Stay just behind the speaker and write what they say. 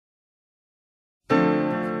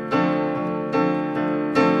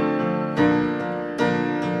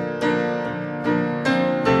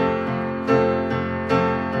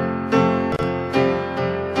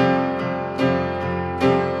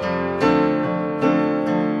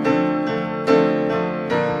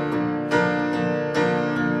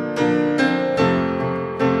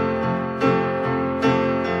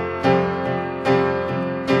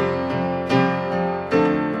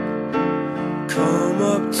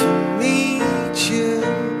to meet you,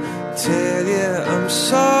 tell you I'm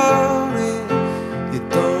sorry. You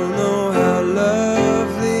don't know how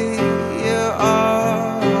lovely you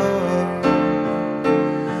are.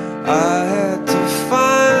 I had to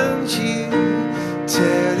find you,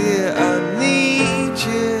 tell you I need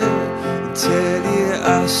you, tell you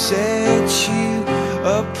I set you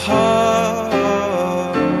apart.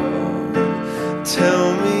 Tell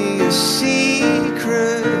me your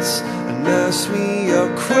secrets and ask me your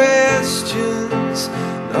questions.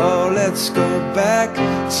 Now let's go back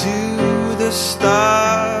to the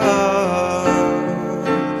start.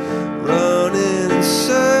 Running in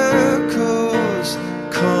circles,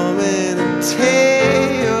 coming in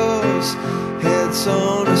tails, heads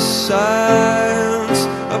on the sides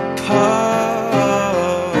apart.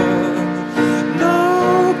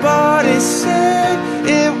 Nobody said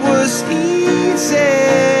it was easy.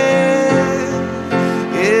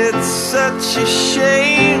 It's such a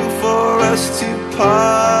shame for us to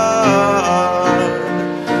part.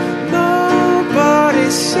 Nobody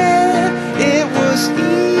said it was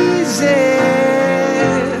easy.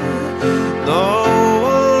 No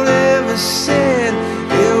one ever said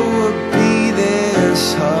it would be this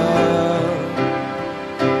hard.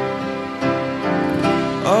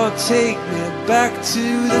 Oh, take me back to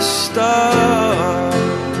the start.